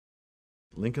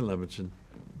Lincoln Levinson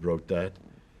wrote that,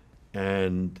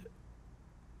 and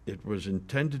it was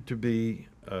intended to be.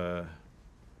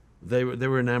 They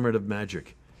were enamored of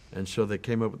magic, and so they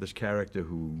came up with this character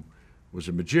who was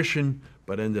a magician,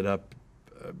 but ended up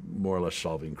more or less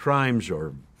solving crimes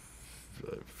or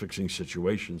fixing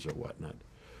situations or whatnot.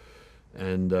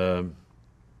 And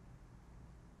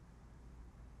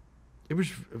it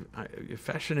was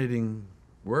fascinating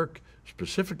work,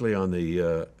 specifically on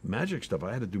the magic stuff.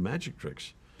 I had to do magic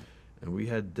tricks, and we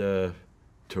had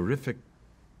terrific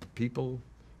people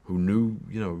who knew,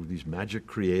 these magic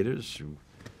creators.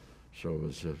 So it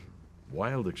was a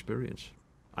wild experience.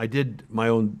 I did my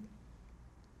own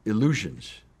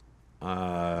illusions.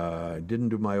 I didn't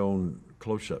do my own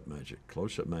close-up magic.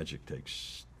 Close-up magic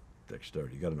takes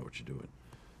dexterity. You got to know what you're doing.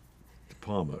 To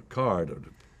palm a card or to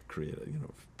create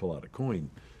pull out a coin,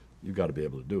 you got to be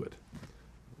able to do it.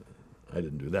 I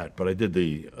didn't do that, but I did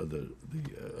the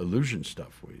illusion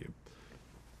stuff where you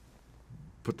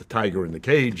put the tiger in the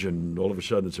cage and all of a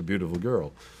sudden it's a beautiful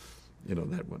girl.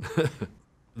 That one.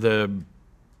 The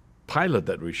pilot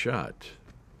that we shot,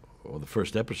 or the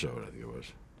first episode, I think it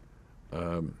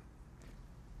was,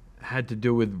 had to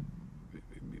do with,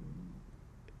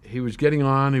 he was getting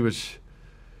on, he was,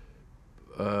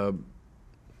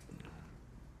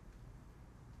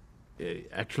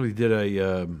 actually did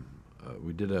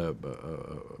we did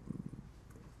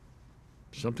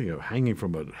something hanging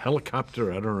from a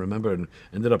helicopter, I don't remember, and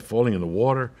ended up falling in the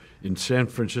water. In San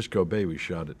Francisco Bay we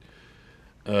shot it.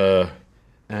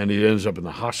 And he ends up in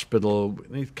the hospital.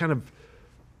 And he's kind of,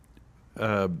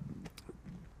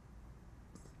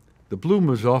 the bloom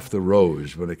was off the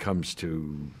rose when it came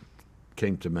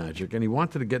to magic, and he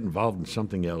wanted to get involved in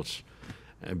something else,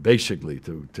 and basically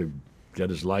to get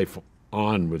his life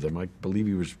on with him. I believe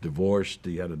he was divorced.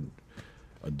 He had an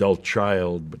adult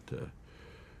child, but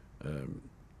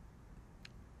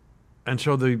and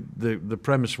so the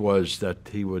premise was that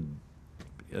he would,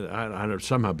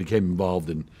 somehow became involved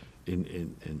in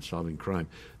solving crime.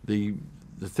 The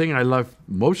thing I loved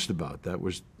most about that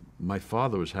was my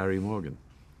father was Harry Morgan,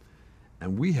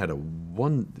 and we had it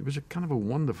was a kind of a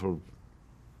wonderful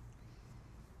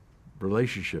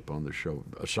relationship on the show,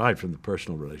 aside from the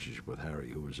personal relationship with Harry,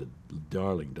 who was a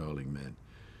darling man.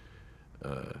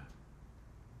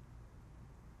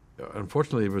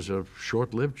 Unfortunately, it was a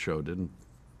short-lived show. I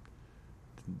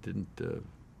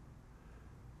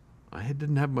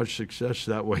didn't have much success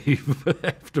that way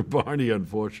after Barney,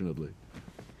 unfortunately.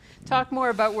 Talk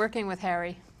more about working with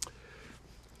Harry.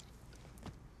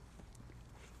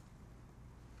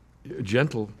 A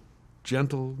gentle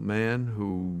man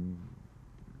who,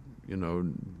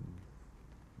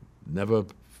 never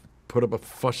put up a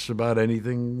fuss about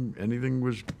anything. Anything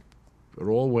was, it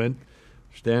all went.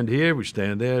 Stand here, we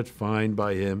stand there, it's fine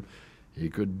by him. He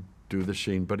could do the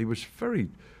scene, but he was very,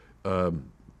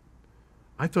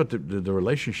 I thought that the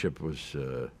relationship was,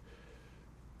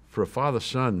 for a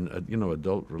father-son,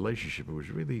 adult relationship, it was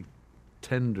really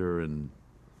tender and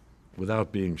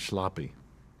without being sloppy,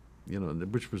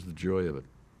 which was the joy of it,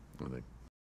 I think.